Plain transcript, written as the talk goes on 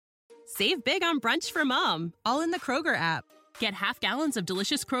Save big on brunch for mom, all in the Kroger app. Get half gallons of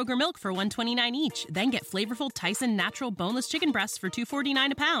delicious Kroger milk for $1.29 each. Then get flavorful Tyson natural boneless chicken breasts for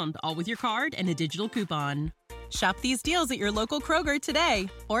 $2.49 a pound, all with your card and a digital coupon. Shop these deals at your local Kroger today,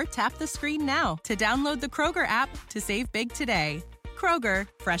 or tap the screen now to download the Kroger app to save big today. Kroger,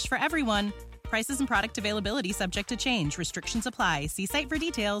 fresh for everyone. Prices and product availability subject to change. Restrictions apply. See site for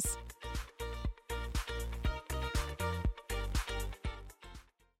details.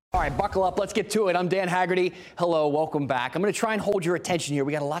 All right, buckle up. Let's get to it. I'm Dan Haggerty. Hello, welcome back. I'm going to try and hold your attention here.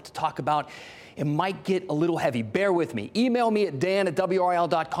 We got a lot to talk about. It might get a little heavy. Bear with me. Email me at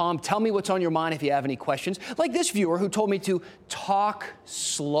dan@wrl.com. Tell me what's on your mind if you have any questions. Like this viewer who told me to talk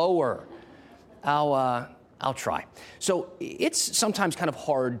slower. I'll try. So it's sometimes kind of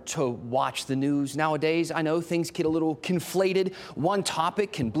hard to watch the news nowadays. I know things get a little conflated. One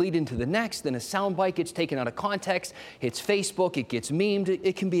topic can bleed into the next, then a soundbite gets taken out of context, hits Facebook, it gets memed.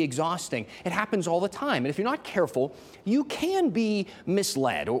 It can be exhausting. It happens all the time. And if you're not careful, you can be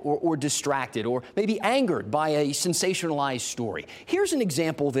misled or distracted or maybe angered by a sensationalized story. Here's an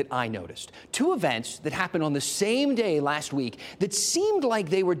example that I noticed. Two events that happened on the same day last week that seemed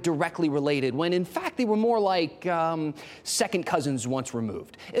like they were directly related when in fact they were more like second cousins once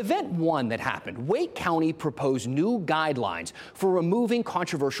removed. Event one that happened, Wake County proposed new guidelines for removing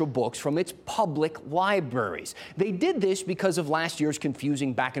controversial books from its public libraries. They did this because of last year's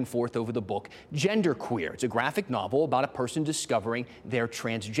confusing back and forth over the book Genderqueer. It's a graphic novel about a person discovering they're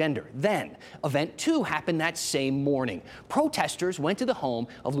transgender. Then, event two happened that same morning. Protesters went to the home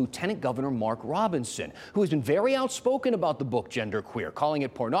of Lieutenant Governor Mark Robinson, who has been very outspoken about the book Genderqueer, calling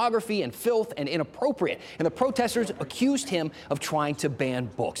it pornography and filth and inappropriate. And the protesters accused him of trying to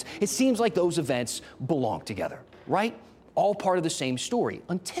ban books. It seems like those events belong together, right? All part of the same story,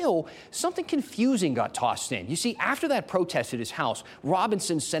 until something confusing got tossed in. You see, after that protest at his house,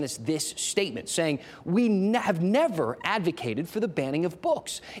 Robinson sent us this statement saying, "We have never advocated for the banning of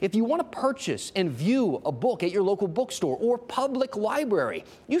books. If you want to purchase and view a book at your local bookstore or public library,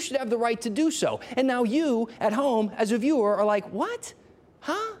 you should have the right to do so." And now you, at home, as a viewer, are like, what?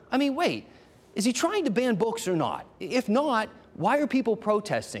 Huh? I mean, wait. Is he trying to ban books or not? If not, why are people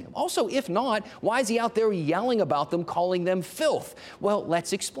protesting? Also, if not, why is he out there yelling about them, calling them filth? Well,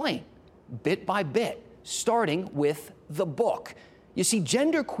 let's explain, bit by bit, starting with the book. You see,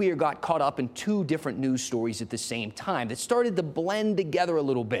 Genderqueer got caught up in two different news stories at the same time that started to blend together a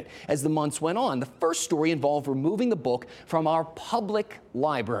little bit as the months went on. The first story involved removing the book from our public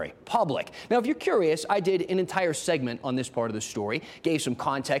library. Public. Now, if you're curious, I did an entire segment on this part of the story, gave some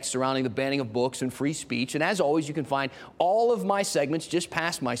context surrounding the banning of books and free speech, and as always, you can find all of my segments just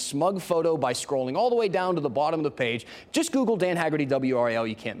past my smug photo by scrolling all the way down to the bottom of the page. Just Google Dan Haggerty WRAL,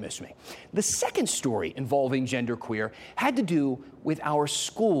 you can't miss me. The second story involving Genderqueer had to do with our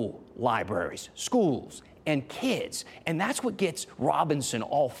school libraries, schools, and kids. And that's what gets Robinson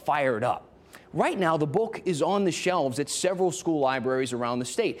all fired up. Right now, the book is on the shelves at several school libraries around the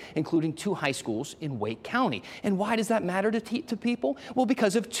state, including two high schools in Wake County. And why does that matter to people? Well,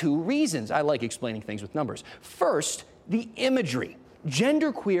 because of two reasons. I like explaining things with numbers. First, the imagery.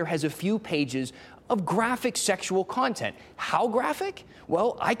 Genderqueer has a few pages of graphic sexual content. How graphic?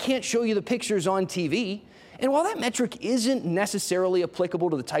 Well, I can't show you the pictures on TV. And while that metric isn't necessarily applicable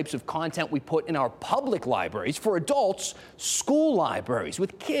to the types of content we put in our public libraries, for adults, school libraries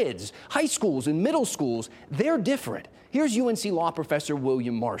with kids, high schools and middle schools, they're different. Here's UNC law professor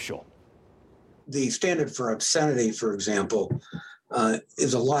William Marshall. The standard for obscenity, for example,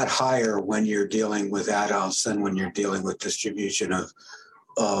 is a lot higher when you're dealing with adults than when you're dealing with distribution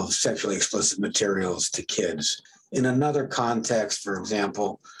of sexually explicit materials to kids. In another context, for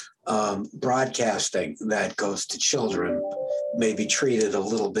example, broadcasting that goes to children may be treated a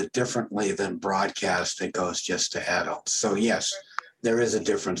little bit differently than broadcast that goes just to adults. So yes, there is a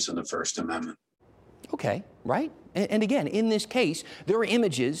difference in the First Amendment. Okay, right? And again, in this case, there are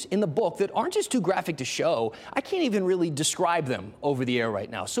images in the book that aren't just too graphic to show. I can't even really describe them over the air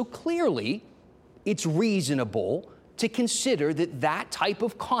right now. So clearly, it's reasonable to consider that that type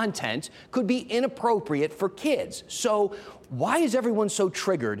of content could be inappropriate for kids. So why is everyone so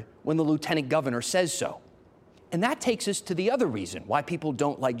triggered when the lieutenant governor says so? And that takes us to the other reason why people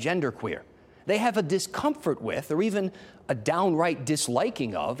don't like Genderqueer. They have a discomfort with, or even a downright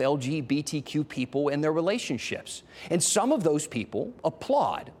disliking of, LGBTQ people and their relationships. And some of those people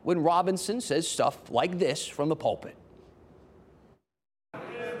applaud when Robinson says stuff like this from the pulpit.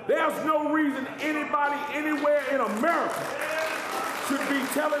 There's no reason anybody anywhere in America should be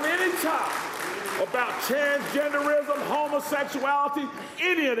telling any child about transgenderism, homosexuality,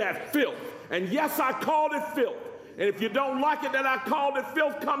 any of that filth. And yes, I called it filth. And if you don't like it that I called it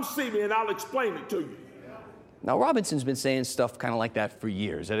filth, come see me and I'll explain it to you. Now, Robinson's been saying stuff kind of like that for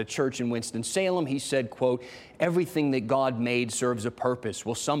years. At a church in Winston-Salem, he said, quote, "Everything that God made serves a purpose.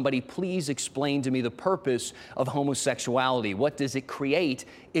 Will somebody please explain to me the purpose of homosexuality? What does it create?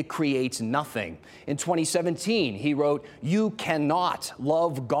 It creates nothing." In 2017, he wrote, "You cannot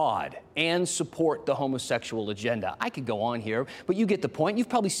love God and support the homosexual agenda." I could go on here, but you get the point. You've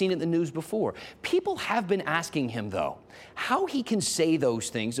probably seen it in the news before. People have been asking him, though, how he can say those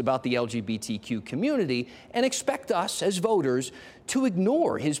things about the LGBTQ community and expect us as voters to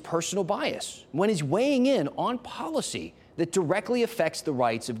ignore his personal bias when he's weighing in on policy that directly affects the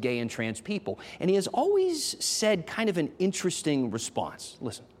rights of gay and trans people. And he has always said kind of an interesting response.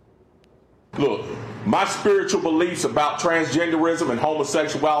 Listen. Look, my spiritual beliefs about transgenderism and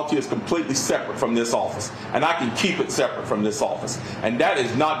homosexuality is completely separate from this office, and I can keep it separate from this office. And that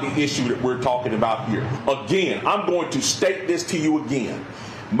is not the issue that we're talking about here. Again, I'm going to state this to you again.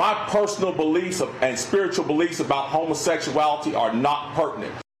 My personal beliefs and spiritual beliefs about homosexuality are not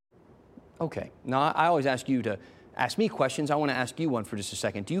pertinent. Okay. Now, I always ask you to ask me questions. I want to ask you one for just a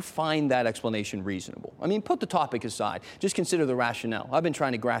second. Do you find that explanation reasonable? I mean, put the topic aside. Just consider the rationale. I've been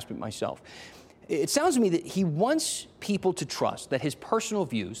trying to grasp it myself. It sounds to me that he wants people to trust that his personal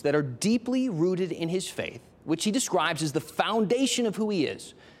views that are deeply rooted in his faith, which he describes as the foundation of who he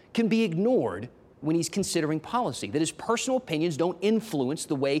is, can be ignored when he's considering policy, that his personal opinions don't influence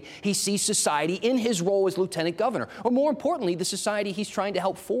the way he sees society in his role as lieutenant governor, or more importantly, the society he's trying to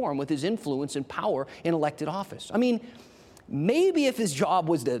help form with his influence and power in elected office. I mean, maybe if his job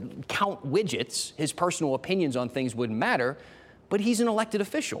was to count widgets, his personal opinions on things wouldn't matter, but he's an elected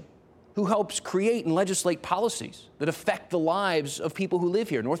official who helps create and legislate policies that affect the lives of people who live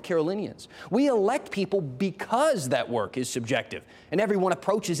here, North Carolinians. We elect people because that work is subjective, and everyone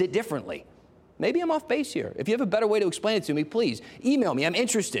approaches it differently. Maybe I'm off base here. If you have a better way to explain it to me, please email me. I'm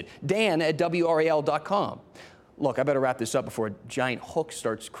interested. Dan@WRAL.com. Look, I better wrap this up before a giant hook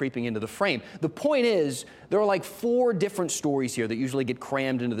starts creeping into the frame. The point is, there are like 4 different stories here that usually get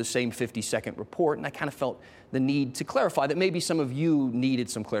crammed into the same 50-second report, and I kind of felt the need to clarify that maybe some of you needed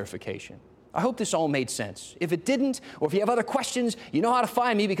some clarification. I hope this all made sense. If it didn't, or if you have other questions, you know how to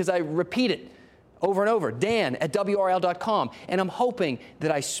find me because I repeat it over and over. Dan@WRAL.com. And I'm hoping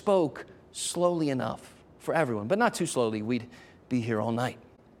that I spoke slowly enough for everyone, but not too slowly. We'd be here all night.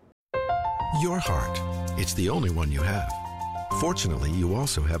 Your heart. It's the only one you have. Fortunately, you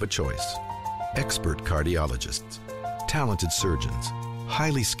also have a choice. Expert cardiologists, talented surgeons,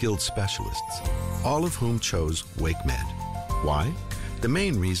 highly skilled specialists, all of whom chose WakeMed. Why? The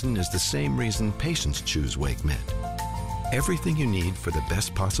main reason is the same reason patients choose WakeMed. Everything you need for the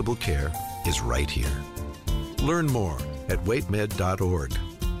best possible care is right here. Learn more at wakemed.org.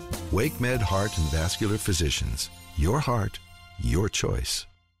 WakeMed Heart and Vascular Physicians. Your heart, your choice.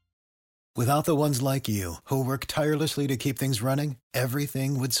 Without the ones like you, who work tirelessly to keep things running,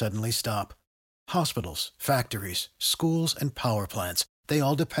 everything would suddenly stop. Hospitals, factories, schools, and power plants, they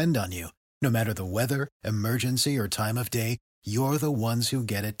all depend on you. No matter the weather, emergency, or time of day, you're the ones who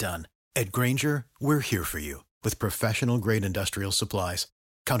get it done. At Grainger, we're here for you with professional-grade industrial supplies.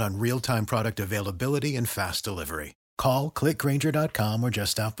 Count on real-time product availability and fast delivery. Call, clickgrainger.com, or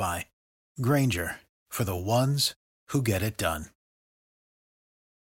just stop by. Grainger, for the ones who get it done.